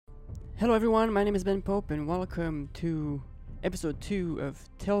Hello everyone, my name is Ben Pope and welcome to episode 2 of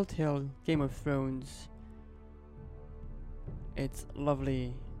Telltale Game of Thrones. It's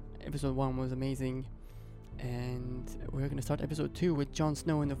lovely. Episode 1 was amazing. And we're gonna start episode 2 with Jon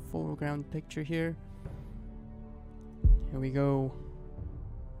Snow in the foreground picture here. Here we go.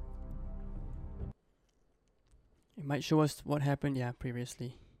 It might show us what happened,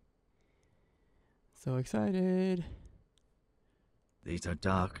 previously. So excited. These are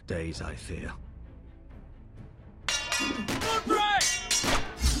dark days, I fear.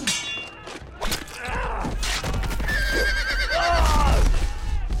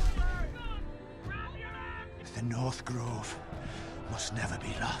 The North Grove must never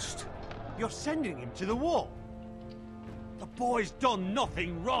be lost. You're sending him to the wall? The boy's done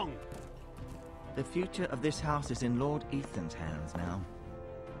nothing wrong. The future of this house is in Lord Ethan's hands now.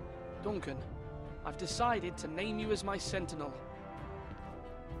 Duncan, I've decided to name you as my sentinel.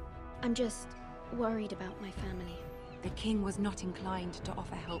 I'm just worried about my family. The king was not inclined to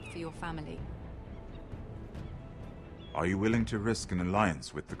offer help for your family. Are you willing to risk an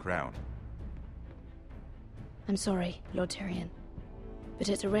alliance with the crown? I'm sorry, Lord Tyrion, but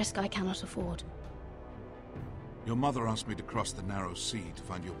it's a risk I cannot afford. Your mother asked me to cross the narrow sea to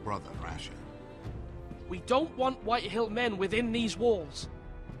find your brother, Rasha. We don't want Whitehill men within these walls.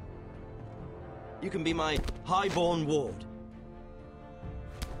 You can be my highborn ward.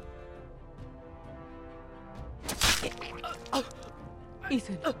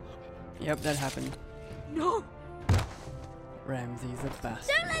 Ethan. Yep, that happened. No! Ramsay's a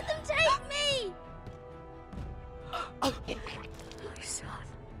bastard. Don't let them take me! My son.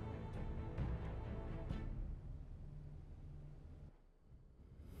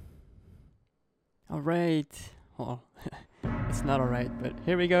 Alright. Well, it's not alright, but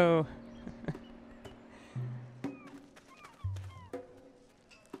here we go.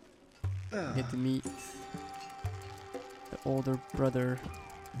 Get to meet the older brother.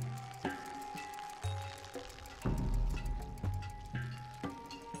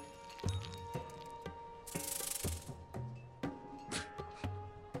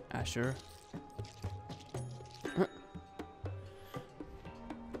 Asher.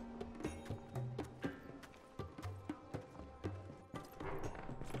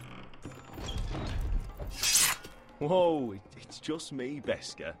 Whoa, it's just me,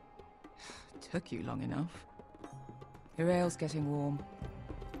 Beska. Took you long enough. Your ale's getting warm.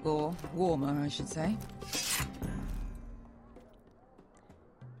 Or warmer, I should say.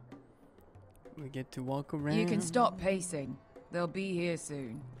 We get to walk around. You can stop pacing. They'll be here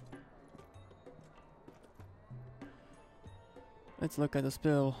soon. Let's look at the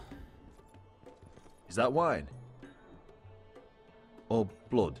spill. Is that wine? Or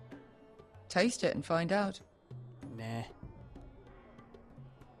blood? Taste it and find out. Nah.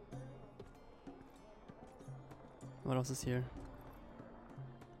 What else is here?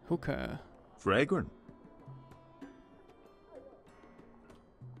 Hookah. Fragrant.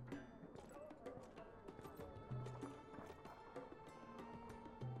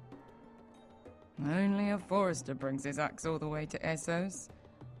 Only a Forrester brings his axe all the way to Essos.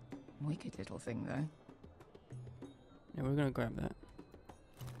 Wicked little thing, though. Yeah, we're gonna grab that.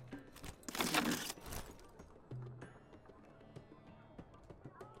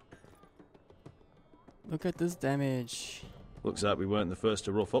 Look at this damage. Looks like we weren't the first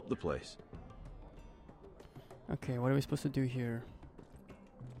to rough up the place. Okay, what are we supposed to do here?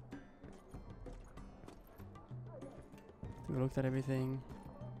 We looked at everything.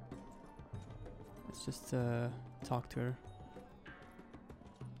 Let's just talk to her.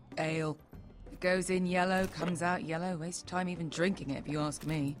 Ale. It goes in yellow, comes out yellow. Waste time even drinking it, if you ask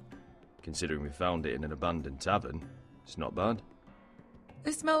me. Considering we found it in an abandoned tavern, it's not bad.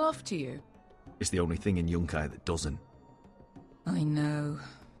 They smell off to you. It's the only thing in Yunkai that doesn't. I know.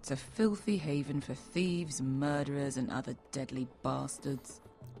 It's a filthy haven for thieves, murderers, and other deadly bastards.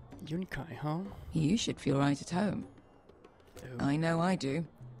 Yunkai, huh? You should feel right at home. Oh. I know I do.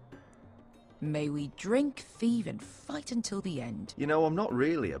 May we drink, thieve, and fight until the end. You know, I'm not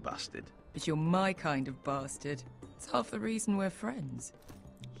really a bastard. But you're my kind of bastard. It's half the reason we're friends.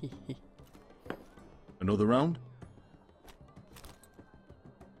 Another round?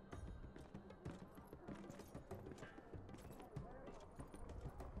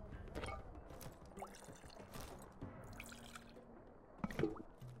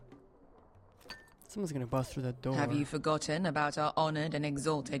 Someone's gonna bust through that door. Have you forgotten about our honored and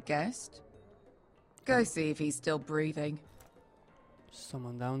exalted guest? Go see if he's still breathing.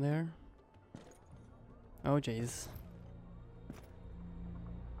 Someone down there? Oh, jeez.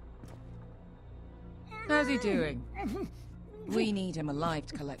 How's he doing? We need him alive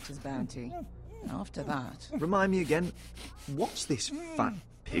to collect his bounty. After that... Remind me again, what's this fat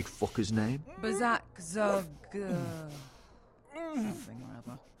pig fucker's name? Bazak Zog... something or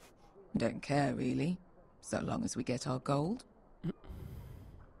other. Don't care, really. So long as we get our gold.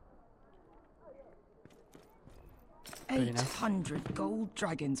 800 gold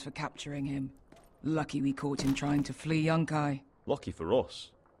dragons for capturing him. Lucky we caught him trying to flee Yunkai. Lucky for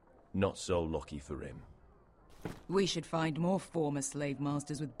us. Not so lucky for him. We should find more former slave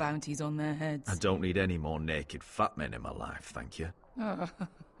masters with bounties on their heads. I don't need any more naked fat men in my life, thank you.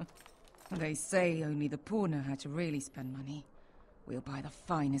 They say only the poor know how to really spend money. We'll buy the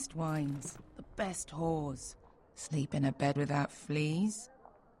finest wines, the best whores, sleep in a bed without fleas.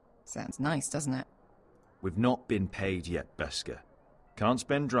 Sounds nice, doesn't it? We've not been paid yet, Beskar. Can't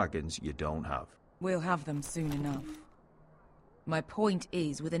spend dragons you don't have. We'll have them soon enough. My point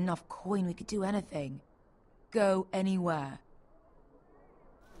is, with enough coin we could do anything. Go anywhere.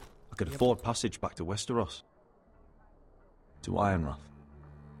 I could afford passage back to Westeros. To Ironrath.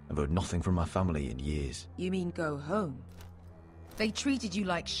 I've heard nothing from my family in years. You mean go home? They treated you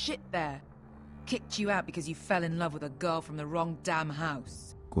like shit there. Kicked you out because you fell in love with a girl from the wrong damn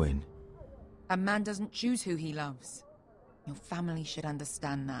house. Gwyn. A man doesn't choose who he loves. Your family should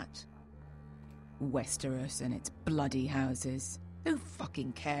understand that. Westeros and its bloody houses. Who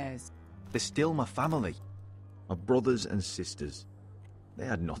fucking cares? They're still my family. My brothers and sisters. They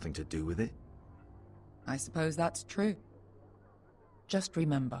had nothing to do with it. I suppose that's true. Just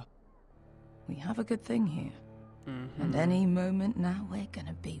remember, we have a good thing here. And any moment now, we're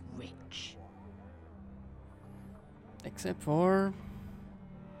gonna be rich. Except for...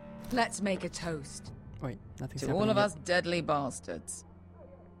 Let's make a toast. Wait, nothing's to all of us deadly bastards.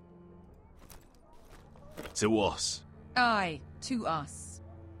 To us. Aye, to us.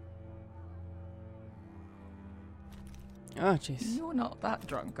 Oh, jeez. You're not that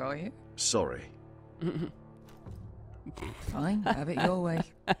drunk, are you? Sorry. Fine, have it your way.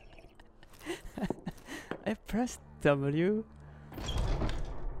 I pressed W.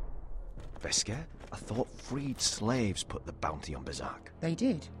 Beskar, I thought freed slaves put the bounty on Bazak. They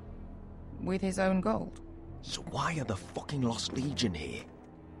did. With his own gold. So why are the fucking Lost Legion here?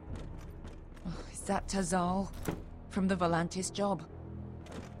 Oh, is that Tazal? From the Volantis job?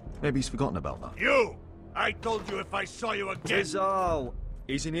 Maybe he's forgotten about that. You! I told you if I saw you again... Tazal!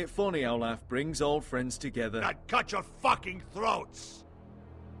 Isn't it funny how life brings old friends together? I'd cut your fucking throats!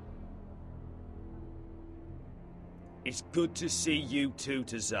 It's good to see you too,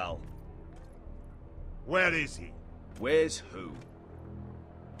 Tazal. Where is he? Where's who?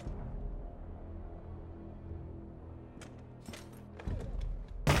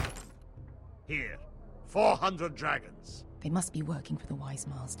 Here. 400 dragons. They must be working for the Wise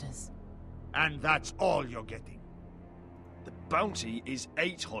Masters. And that's all you're getting. The bounty is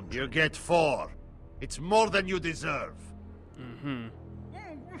 800. You get 4. It's more than you deserve.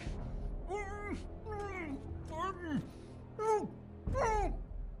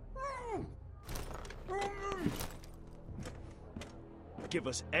 Give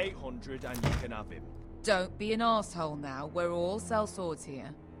us 800 and you can have him. Don't be an asshole now. We're all sellswords here.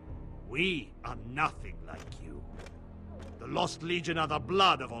 We are nothing like you. The Lost Legion are the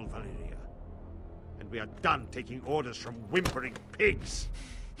blood of all Valyria. And we are done taking orders from whimpering pigs.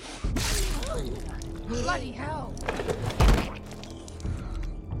 Bloody hell!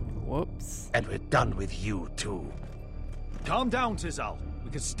 Whoops. And we're done with you, too. Calm down, Tazal.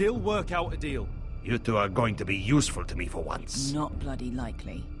 We can still work out a deal. You two are going to be useful to me for once. Not bloody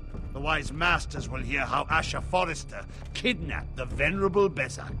likely. The Wise Masters will hear how House Forrester kidnapped the venerable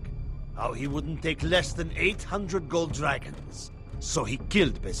Bezak. How he wouldn't take less than 800 gold dragons. So he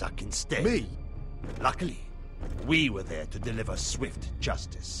killed Bezak instead. Me? Luckily, we were there to deliver swift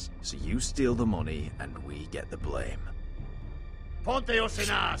justice. So you steal the money and we get the blame. Ponteos en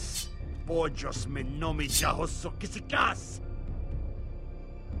as! Bojos me nomi jahoso kisikas!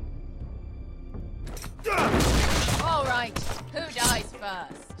 All right, who dies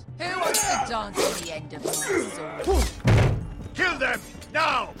first? Who wants to dance at the end of my sword? Kill them!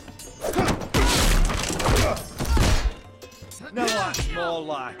 Now! No, that's more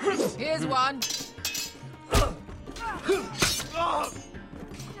like. Here's one.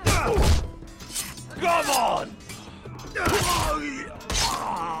 Come on!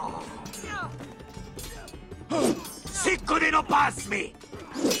 Sicuri no pass me!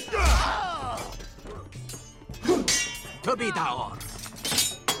 To be down.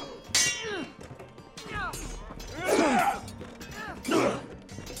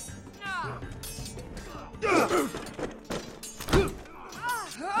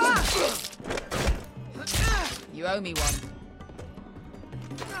 You owe me one.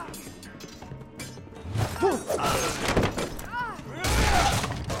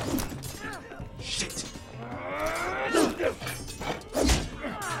 Shit!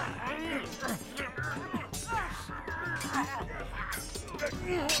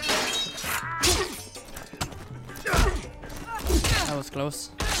 That was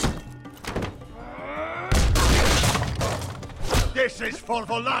close. This is for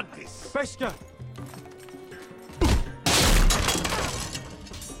Volantis! Beskar!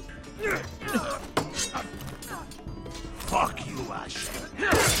 Fuck you, Ash.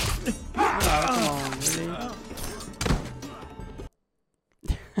 Oh, come on, really?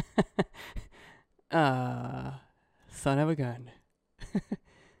 Son of a gun. I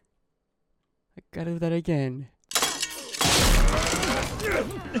gotta do that again.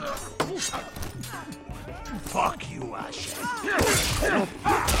 Fuck you, Ash.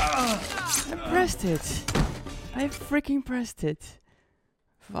 I pressed it. I freaking pressed it.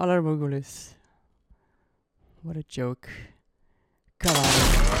 Valar Morghulis. What a joke. Come on.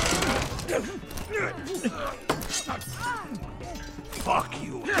 Fuck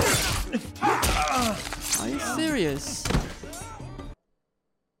you. Are you serious?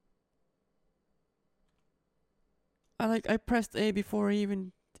 I pressed A before I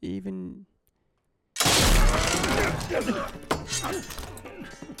even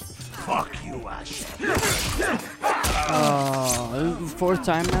Fuck you, Ash. Oh, this is the fourth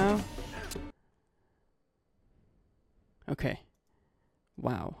time now? Okay.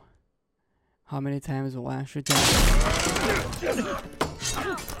 Wow. How many times will Ash return?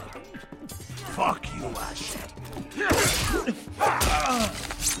 Fuck you, Ash.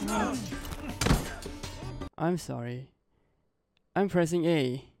 I'm sorry. I'm pressing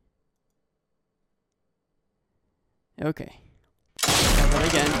A. Okay. Try that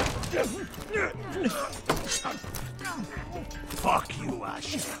again. Fuck you,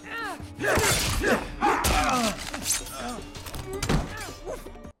 Ash.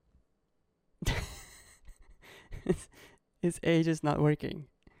 His A just not working.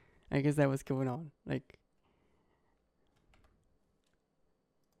 I guess that was going on. Like.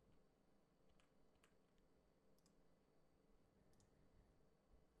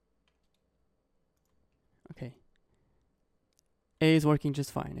 Okay. A is working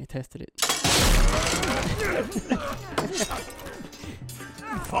just fine. I tested it.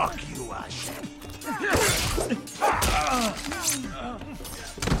 Fuck you, Ash.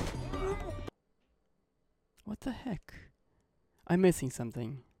 What the heck? I'm missing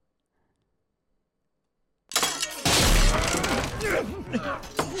something.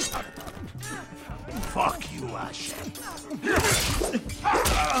 Fuck you, Ash.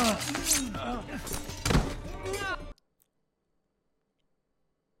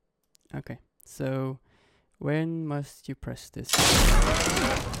 Okay, so when must you press this?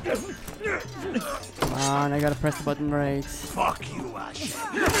 Come on, I gotta press the button right. Fuck you, Ash.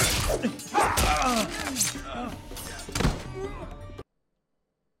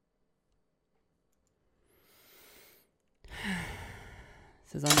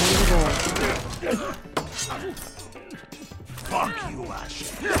 This is unbelievable. Fuck you, Ash.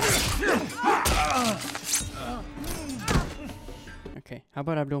 Okay, how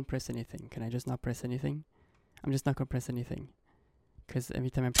about I don't press anything? Can I just not press anything? I'm just not gonna press anything. Because every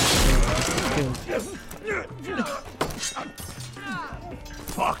time I press it, I just get killed.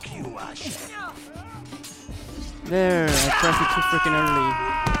 Fuck you, Ash. There, I pressed it too freaking early.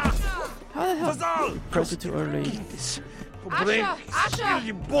 How the hell? Press it too early.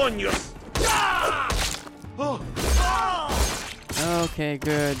 Okay,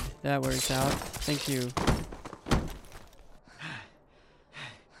 good. That works out. Thank you.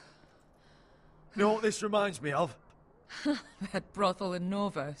 You know what this reminds me of? That brothel in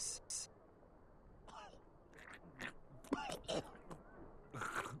Norvos.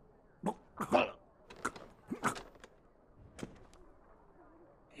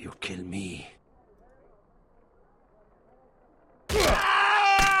 You kill me.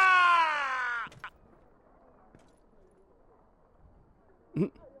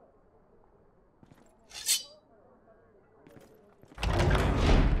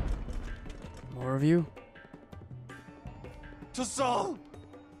 More of you? To Saul!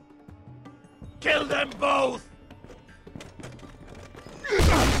 Kill them both!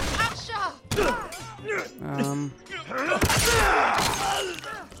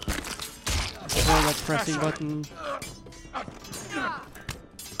 Hold that pressing button.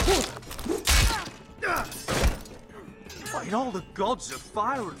 Fight all the gods of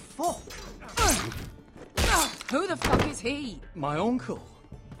fire and fuck. Who the fuck is he? My uncle.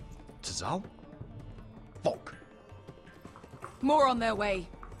 Tazal? Fuck. More on their way.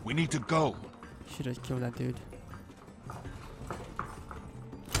 We need to go. Should have killed that dude.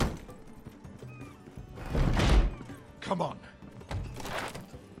 Come on.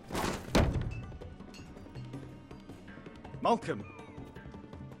 Malcolm!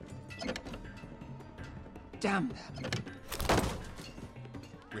 Damn them.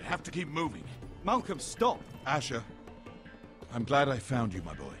 We have to keep moving. Malcolm, stop! Asher, I'm glad I found you,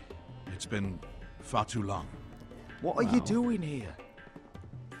 my boy. It's been far too long. What are you doing here?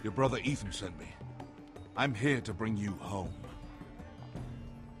 Your brother Ethan sent me. I'm here to bring you home.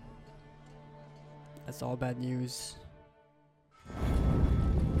 That's all bad news.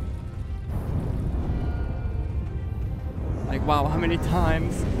 Like, wow, how many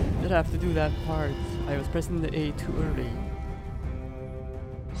times did I have to do that part? I was pressing the A too early.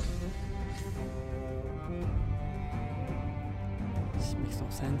 This makes no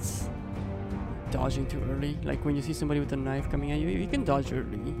sense. Dodging too early. Like, when you see somebody with a knife coming at you, you can dodge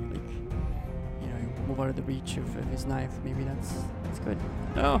early. Like, you know, move out of the reach of his knife. Maybe that's good.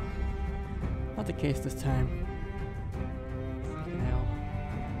 No! Not the case this time. Fucking hell.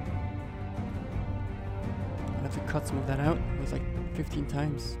 I have to cut some of that out. It was like 15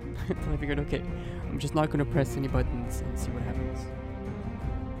 times until I figured, okay, I'm just not gonna press any buttons and see what happens.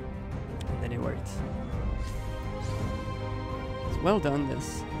 And then it worked. It's well done,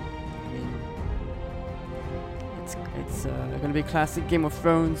 this. I mean, it's gonna be a classic Game of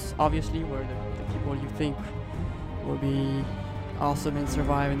Thrones, obviously, where the people you think will be awesome and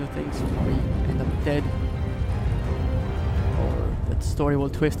survive and the things will probably end up dead. Or that story will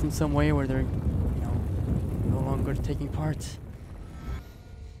twist in some way where they're, you know, no longer taking part.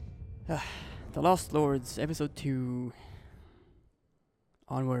 The Lost Lords, episode 2.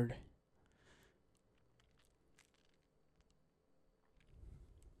 Onward.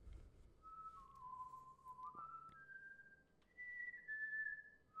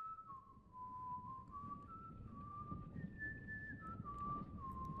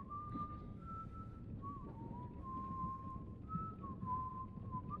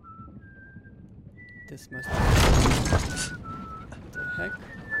 This must be... What the heck?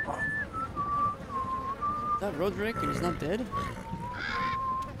 Is that Roderick and he's not dead?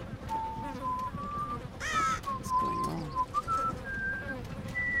 What's going on?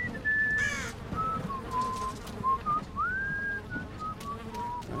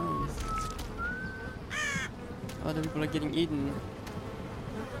 Oh, other people are getting eaten.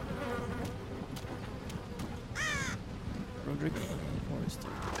 Roderick Forrester.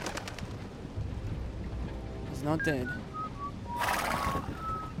 He's not dead.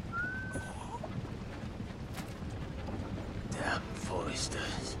 Damn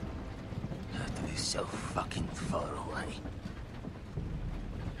Forresters. Have to be so fucking far away.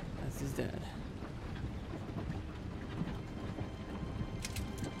 That's his dad.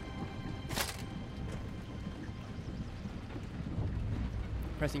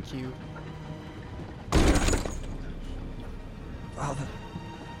 Pressing Q. Father.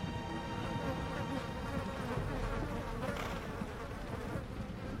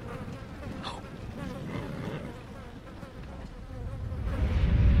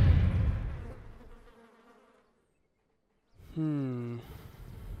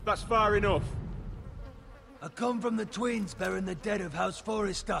 That's far enough. I come from the twins bearing the dead of House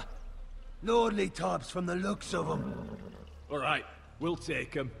Forrester. Lordly types from the looks of them. All right, we'll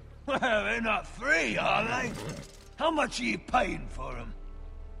take them. Well, they're not free, are they? How much are you paying for them?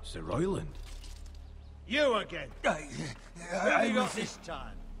 Sir Royland. You again. What have you got this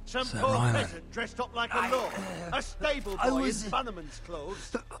time? Some poor peasant dressed up like a lord. A stable boy in Bannerman's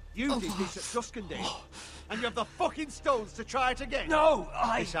clothes. You did this at Duskendale. And you have the fucking stones to try it again? No,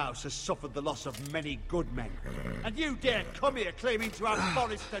 This house has suffered the loss of many good men. And you dare come here claiming to have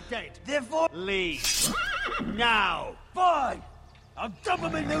Forrester dead? Therefore... Leave. Now. Fine! I'll dump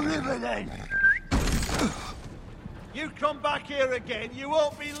them in the river then! You come back here again, you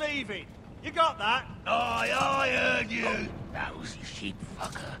won't be leaving. You got that? Aye, I heard you! Lousy sheep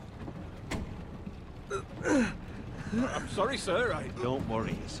fucker. I'm sorry, sir. Don't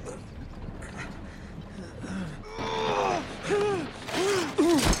worry yourself.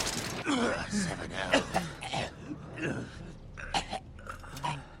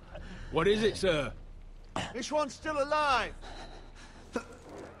 What is it, sir? This one's still alive.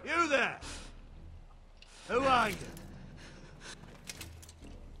 You there? Who are you?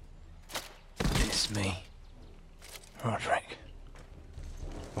 It's me. Roderick.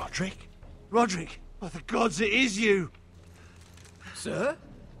 Roderick? Roderick? By the gods, it is you! Sir?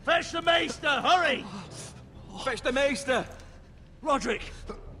 Fetch the maester, hurry! Fetch the maester! Roderick!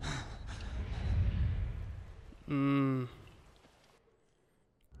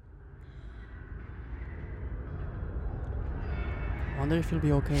 wonder if it'll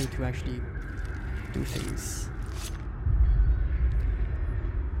be okay to actually do things.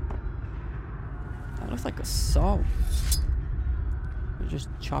 That looks like a saw. They're just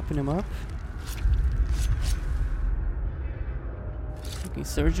chopping him up. Looking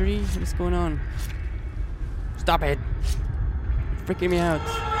surgery? What's going on? Stop it! You're freaking me out.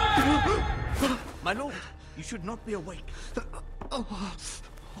 My lord, you should not be awake.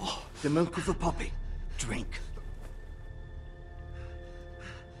 The milk of the poppy. Drink.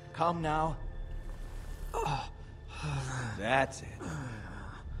 Calm now. That's it.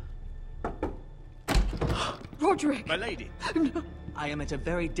 Roderick! My lady. No. I am at a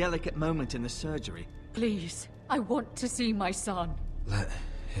very delicate moment in the surgery. Please, I want to see my son. Let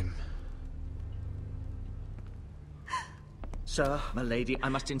him. Sir, my lady, I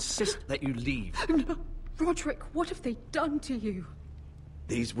must insist that you leave. No. Roderick, what have they done to you?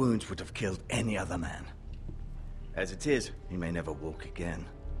 These wounds would have killed any other man. As it is, he may never walk again.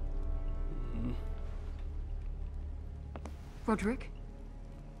 Roderick?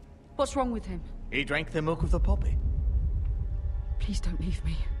 What's wrong with him? He drank the milk of the poppy. Please don't leave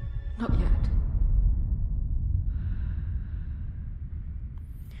me. Not yet.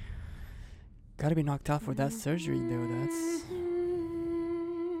 Gotta be knocked out for that surgery though, that's...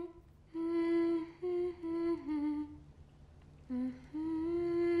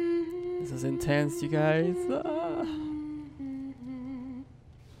 This is intense, you guys. Ah.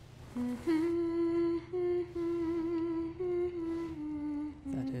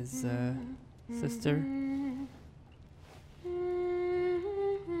 That is, sister.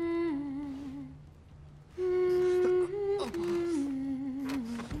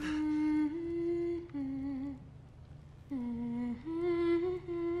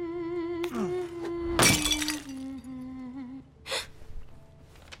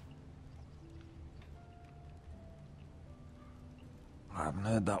 I haven't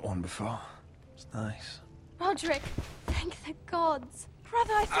heard that one before. It's nice. Roderick, thank the gods.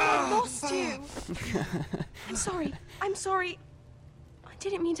 Brother, I thought I lost you. I'm sorry. I'm sorry. I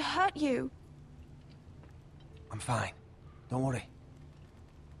didn't mean to hurt you. I'm fine. Don't worry.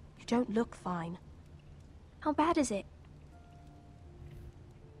 You don't look fine. How bad is it?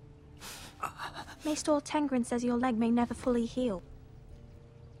 Maester Tengrin says your leg may never fully heal.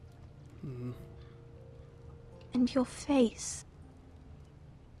 And your face.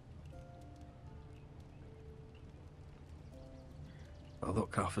 I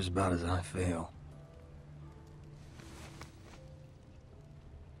look half as bad as I feel.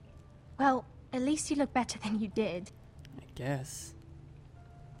 Well, at least you look better than you did. I guess.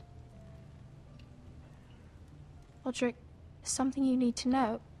 Roderick, there's something you need to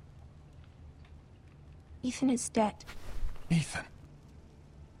know. Ethan is dead. Ethan?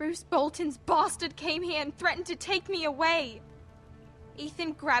 Bruce Bolton's bastard came here and threatened to take me away.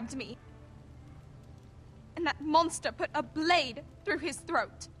 Ethan grabbed me. And that monster put a blade through his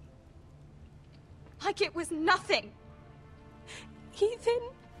throat. Like it was nothing. Ethan?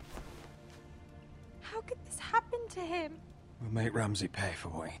 How could this happen to him? We'll make Ramsay pay for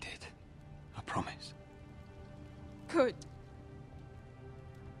what he did. I promise. Good.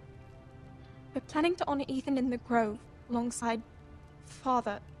 We're planning to honor Ethan in the Grove, alongside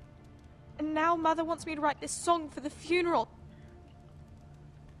Father. And now Mother wants me to write this song for the funeral.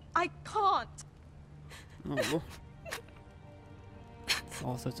 I can't. Oh. It's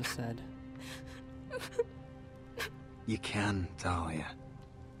all such a sad. You can, Talia.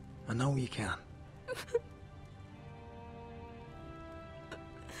 I know you can.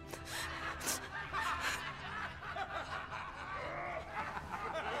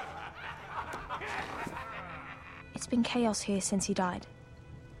 It's been chaos here since he died.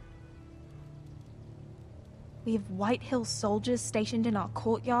 We have White Hill soldiers stationed in our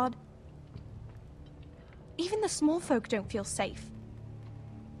courtyard. Even the small folk don't feel safe.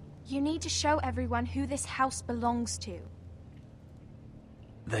 You need to show everyone who this house belongs to.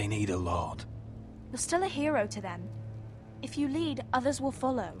 They need a lord. You're still a hero to them. If you lead, others will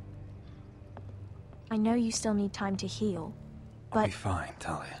follow. I know you still need time to heal, but... I'll be fine,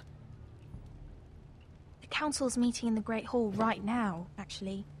 Talia. The council's meeting in the Great Hall right now,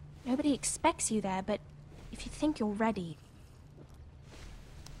 actually. Nobody expects you there, but if you think you're ready...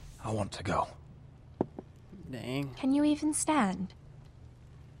 I want to go. Dang. Can you even stand?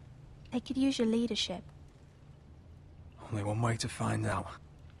 They could use your leadership. Only one way to find out.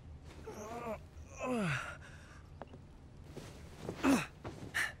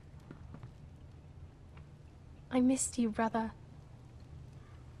 I missed you, brother.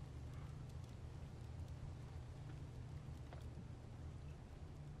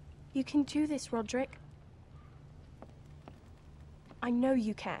 You can do this, Roderick. I know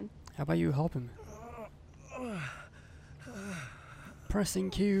you can. How about you help him? Pressing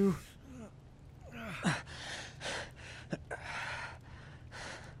Q. Oh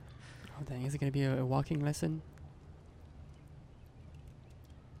dang, is it gonna be a walking lesson?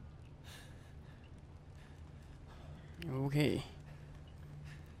 Okay.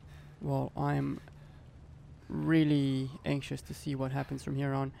 Well, I'm really anxious to see what happens from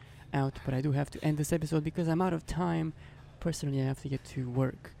here on out, but I do have to end this episode because I'm out of time. Personally, I have to get to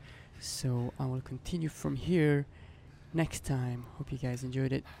work. So I will continue from here next time. Hope you guys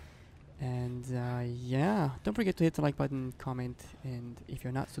enjoyed it. And yeah, don't forget to hit the like button, comment, and if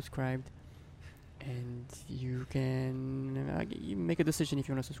you're not subscribed, and you can you make a decision if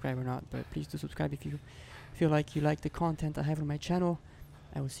you want to subscribe or not, but please do subscribe if you feel like you like the content I have on my channel.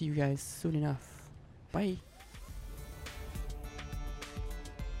 I will see you guys soon enough. Bye.